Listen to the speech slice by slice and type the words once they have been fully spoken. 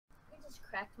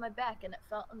cracked my back and it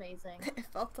felt amazing. It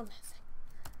felt amazing.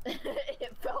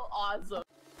 It felt awesome.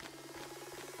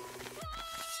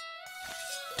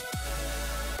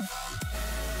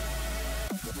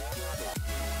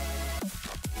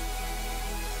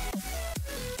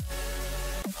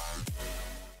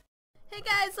 Hey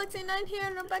guys, Lexi9 here,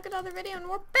 and I'm back with another video, and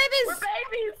we're babies! We're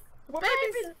babies! We're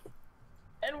babies!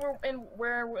 And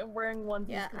we're wearing onesies.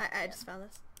 Yeah, I just found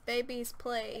this. Babies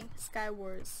play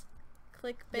Skywars.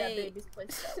 Clickbait. Yeah, babies play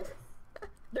Skywars.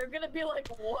 They're gonna be like,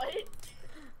 what?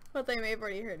 But they may have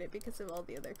already heard it because of all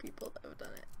the other people that have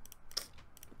done it.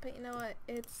 But you know what?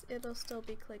 It'll still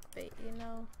be clickbait, you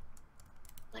know?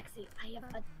 Lexi, I have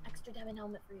an extra diamond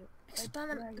helmet for you.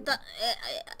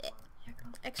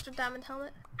 Extra diamond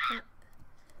helmet?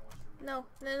 No.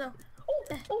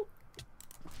 Oh!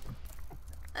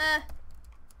 Oh!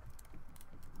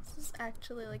 This is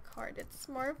actually like hard. It's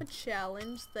more of a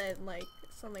challenge than like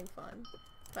something fun.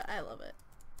 But I love it.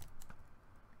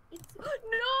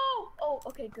 No! Oh,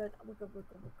 okay, good. We're good.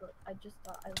 I just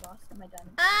thought I lost my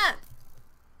diamond. Ah!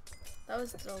 That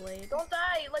was delayed. Don't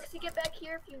die! Lexi, get back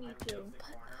here if you need to.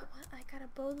 But I gotta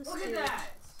bow this Look dude. at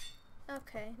that!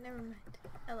 Okay, never mind.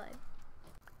 I lied.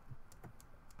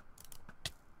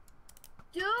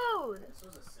 Dude! This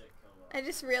was a sick kill though. I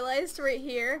just realized right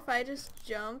here, if I just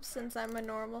jump, since I'm a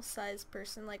normal sized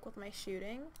person, like with my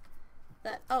shooting,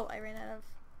 that I ran out of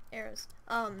arrows.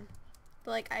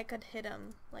 But like I could hit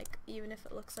him, like even if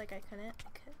it looks like I couldn't, I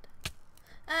could.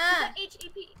 Ah! 8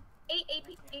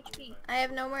 HP. I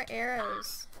have no more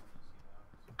arrows.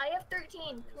 I have 13.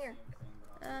 Come here.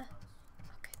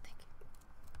 Okay, thank you.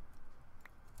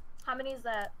 How many is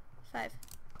that? 5.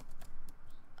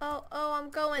 Oh, I'm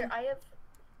going. Here, I have.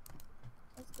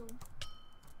 Let's go.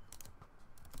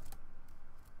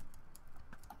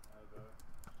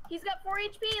 He's got 4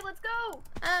 HP. Let's go.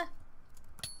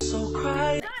 So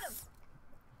cry. Got him.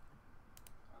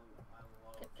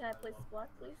 Can I place this block,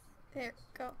 please? There,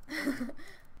 go.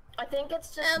 I think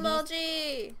it's just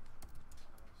MLG!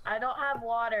 I don't have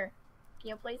water. Can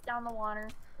you place down the water?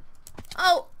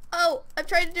 Oh! I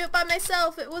tried to do it by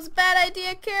myself. It was a bad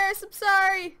idea, Karis. I'm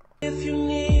sorry. If you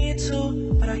need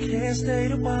to, but I can't stay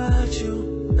to watch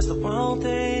you. That's the wrong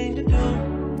thing to do.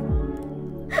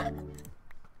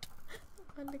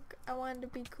 I wanted to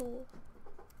be cool.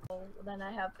 Oh, then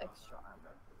I have extra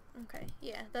armor. Okay,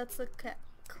 yeah, that's the class.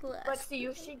 Lexi,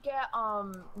 you should get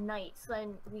knights,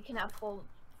 then we can have full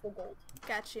gold.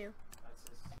 Got you. That's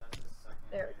his second.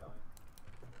 There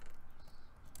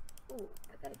we go. Ooh,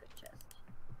 I got a good chest.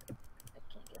 I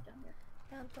can't get down here.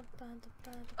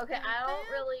 Okay, I don't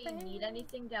really need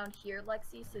anything down here,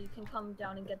 Lexi, so you can come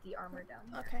down and get the armor down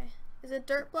here. Okay. Is it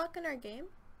dirt block in our game?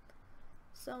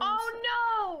 Oh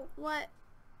no! What?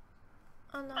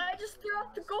 Oh no. I just threw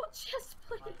out the gold chest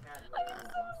plate. I'm so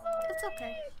sorry. It's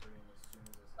okay.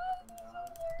 I'm so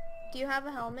sorry. Do you have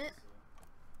a helmet?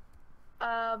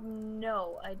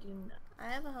 No, I do not. I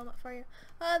have a helmet for you.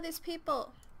 Oh, these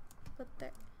people. But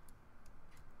they're...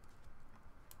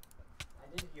 I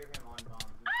did hear him on bomb.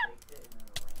 He faked it and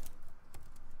then ran.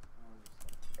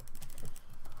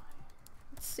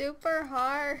 It's super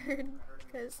hard.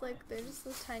 Because, like, they're just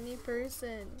a tiny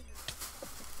person.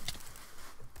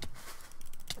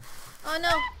 Oh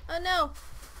no! Oh no!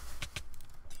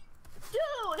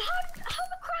 Dude, how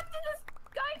the crap did this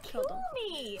guy kill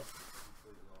me?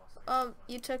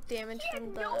 You took damage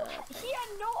from the... He had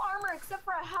no armor except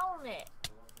for a helmet.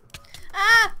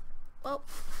 Ah! Well...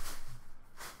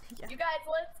 Yeah. You guys,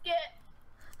 let's get...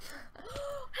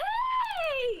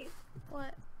 Hey!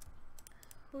 What?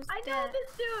 Who's I dead? know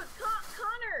this dude,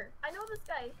 Connor. I know this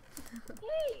guy.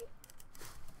 Hey!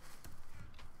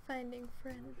 Finding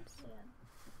friends. Yeah.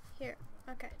 Here.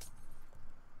 Okay.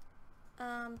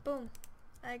 Boom.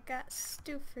 I got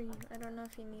stew for you. I don't know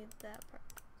if you need that part.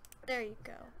 There you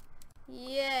go.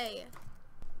 Yay!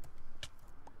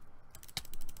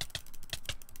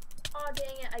 Oh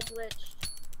dang it, I glitched.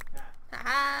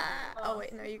 Haha! Oh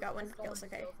wait, no, you got one kills,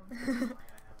 okay.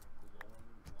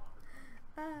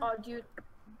 Oh dude,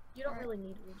 you don't really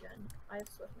need regen. I have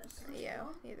swiftness. Yeah,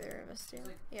 neither of us do.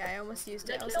 Yeah, I almost used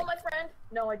it. Did I kill my friend?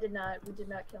 No, I did not. We did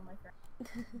not kill my friend.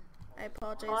 I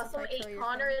apologize Awesome if I kill 8 your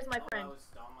Connor friend. is my friend.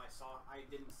 I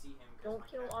didn't see him. Don't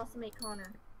kill Awesome 8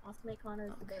 Connor. Awesome 8 Connor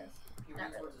is the Okay. best. He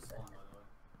Not really. resources spawn, by the way.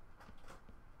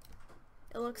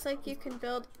 It looks like you can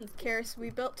build... Karis, we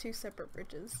built 2 separate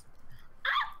bridges.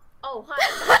 Oh,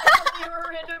 hi. You're a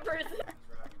random person.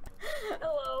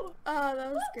 Hello. Oh, that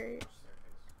was great.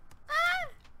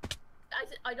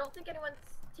 I don't think anyone's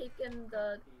taken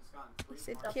the... You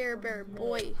said stuff KareBehr, from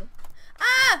boy. mid.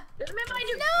 Ah! There's a man behind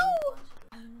you! No!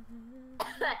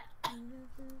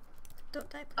 Don't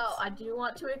die, please. Oh, I do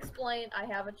want to explain. I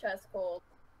have a chest cold.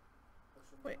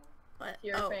 Wait, what? To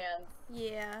your fans.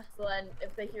 Yeah. So then,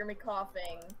 if they hear me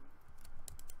coughing,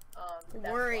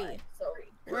 that's worry. why. So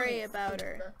worry about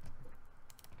her.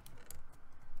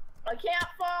 I can't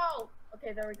fall.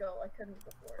 Okay, there we go. I couldn't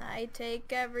before. I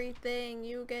take everything.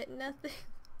 You get nothing.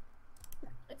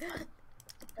 It's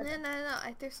fine. No.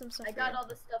 I threw some stuff. I got all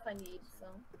the stuff I need. So.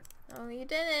 Oh, you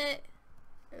didn't.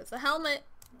 It was a helmet.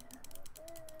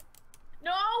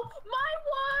 No, my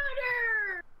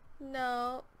water.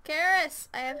 No, Karis,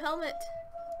 I have helmet.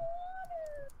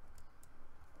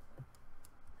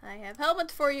 I have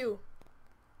helmet for you.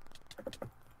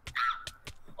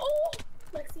 Oh,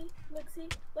 Lexi.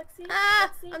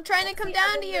 Ah, Lexi, I'm trying to come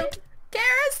down to you. Mid.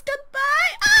 Karis,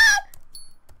 goodbye. Ah!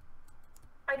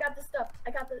 I got the stuff.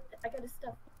 I got his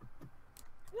stuff.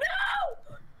 No!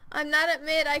 I'm not at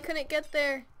mid. I couldn't get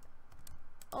there.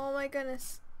 Oh my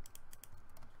goodness.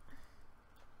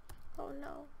 Oh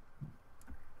no.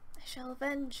 I shall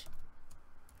avenge.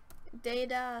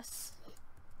 Dadas.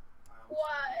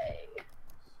 Why?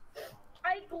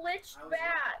 I glitched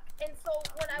back, and so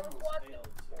when I was walking,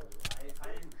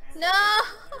 No.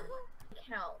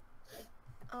 count.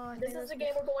 Oh, This is the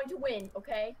game we're going to win,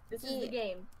 okay? This is the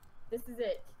game. This is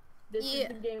it. This is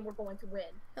the game we're going to win.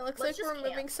 It looks Let's like we're just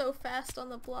camp. moving so fast on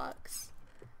the blocks.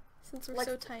 Since we're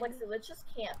so tiny. Lexi, let's just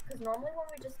camp, because normally when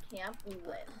we just camp, we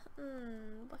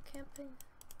win. But camping.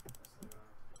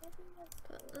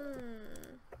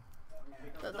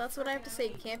 But that's what I have to say.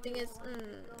 Camping is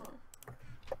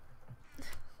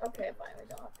Okay, fine. We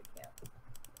don't have to camp.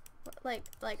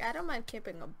 Like I don't mind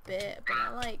camping a bit, but I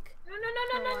like. No.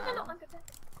 I'm good.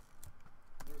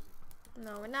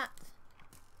 No, we're not.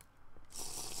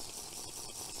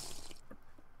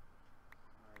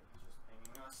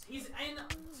 He's in.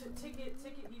 Ticket.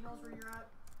 He knows where you're at.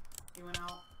 He went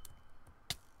out.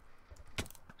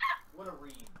 What a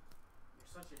read.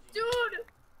 You're such a genius. Dude,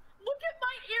 look at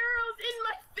my arrows in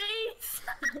my face.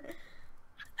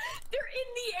 They're in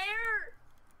the air.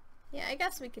 Yeah, I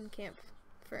guess we can camp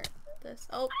for this.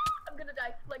 Oh, I'm gonna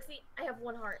die. Lexi, I have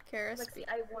one heart. Karis. Lexi,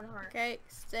 I have one heart. Okay,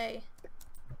 stay.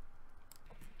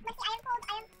 Lexi, I have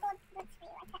gold boots for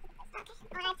you. I tried to get this.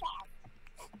 Okay. Oh,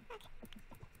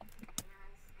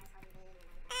 I have 2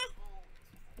 arrows.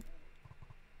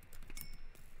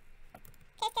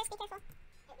 Okay. Be careful.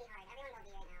 Hit me hard. Everyone will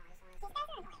be right now. I just want to. These guys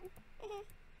are annoying.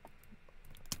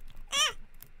 Ah!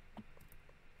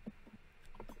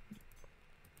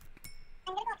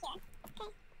 I'm gonna go up here. Okay. So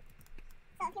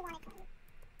if you want to come. I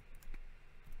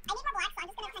need more blocks, so I'm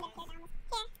just gonna kind of clear down this.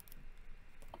 Here.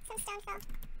 Some stone fell.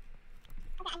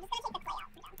 Okay, I'm just gonna take the clay out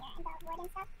from down here and the wood and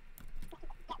stuff. So I can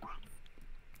get blocks.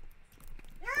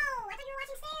 No! I thought you were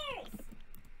watching stairs!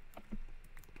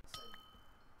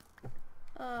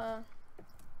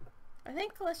 I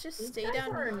think let's just stay guys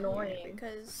down are here annoying.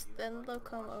 because then they'll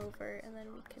come over and then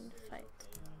we can fight.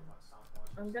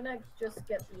 I'm gonna just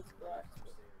get these blocks.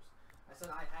 I said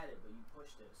I had it, but you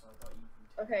pushed it, so I thought you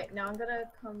could. Okay, now I'm gonna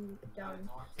come down.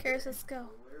 Karis, let's go.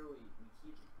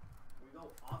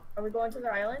 Are we going to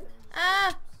their island?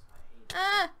 Ah!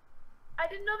 Ah! I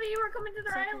didn't know that you were coming to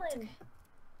their It's okay, it's island.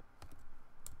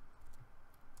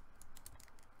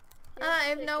 Ah, I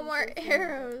have no more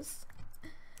arrows.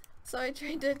 So I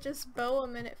tried to just bow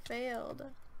them and it failed.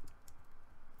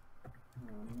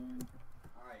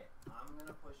 Alright, I'm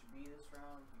gonna push B this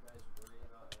round. You guys worry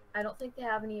about it. I don't think they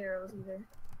have any arrows either.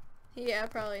 Yeah,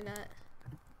 probably not.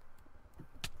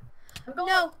 I'm going.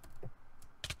 No!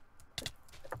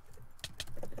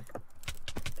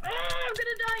 Ah, I'm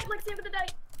gonna die! Lexi, I'm gonna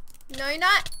die! No, you're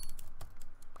not!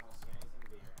 I don't see anything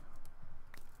B right now.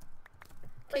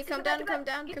 Okay, Lexi, come get down, back, come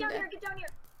down, get come down down. here, get down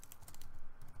here!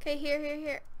 Okay,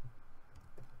 here.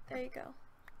 There you go.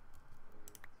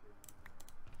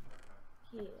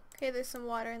 Yeah. Okay, there's some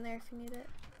water in there if you need it.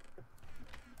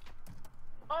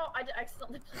 Oh, I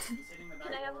accidentally He's hitting the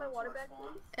Can I have my water back,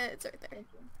 spawn. please? It's right there. Thank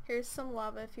you. Here's some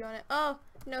lava if you want it. Oh,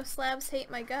 no, slabs hate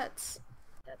my guts.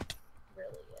 That's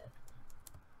really it.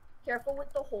 Careful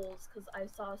with the holes, because I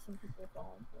saw some people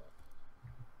fall into it.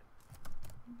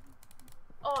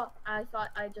 Oh, I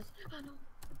thought I just... Oh, no.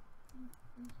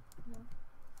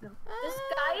 No. This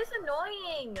guy is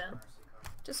annoying!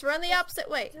 Just run the opposite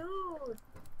way. Dude!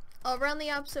 I'll run the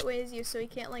opposite way as you so he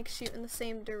can't like shoot in the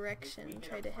same direction and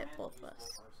try to hit both of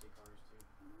us.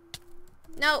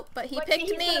 No, but he picked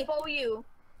he's me. gonna bow you.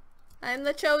 I'm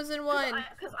the chosen one.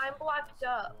 Because I'm blocked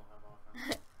up.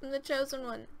 I'm the chosen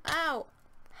one. Ow!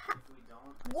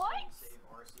 What?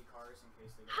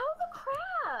 How the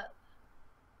crap?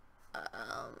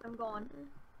 I'm going.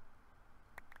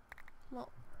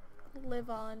 Well, live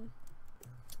on.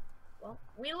 Well,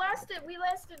 we lasted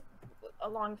a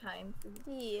long time.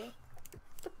 Yeah.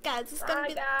 But guys, this is gonna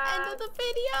be the end of the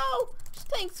video.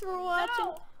 Thanks for watching.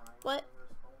 No. What?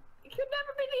 It could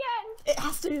never be the end. It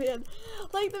has to be the end.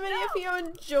 Like the video if you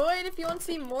enjoyed. If you want to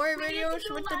see more We need videos to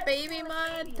do with a the live baby stream as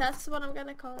mod, babies. that's what I'm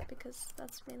gonna call it because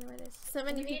that's mainly what it is. So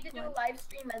many We need to people do a want- live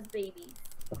stream as babies.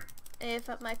 If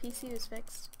my PC was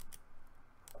fixed.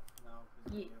 No,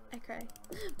 'cause Yeah. I cry.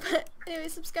 But anyway,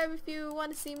 subscribe if you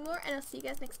want to see more, and I'll see you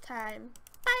guys next time.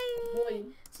 Bye! Boy.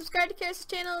 Subscribe to KareBehr's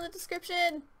channel in the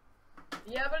description.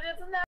 Yeah, but it's not.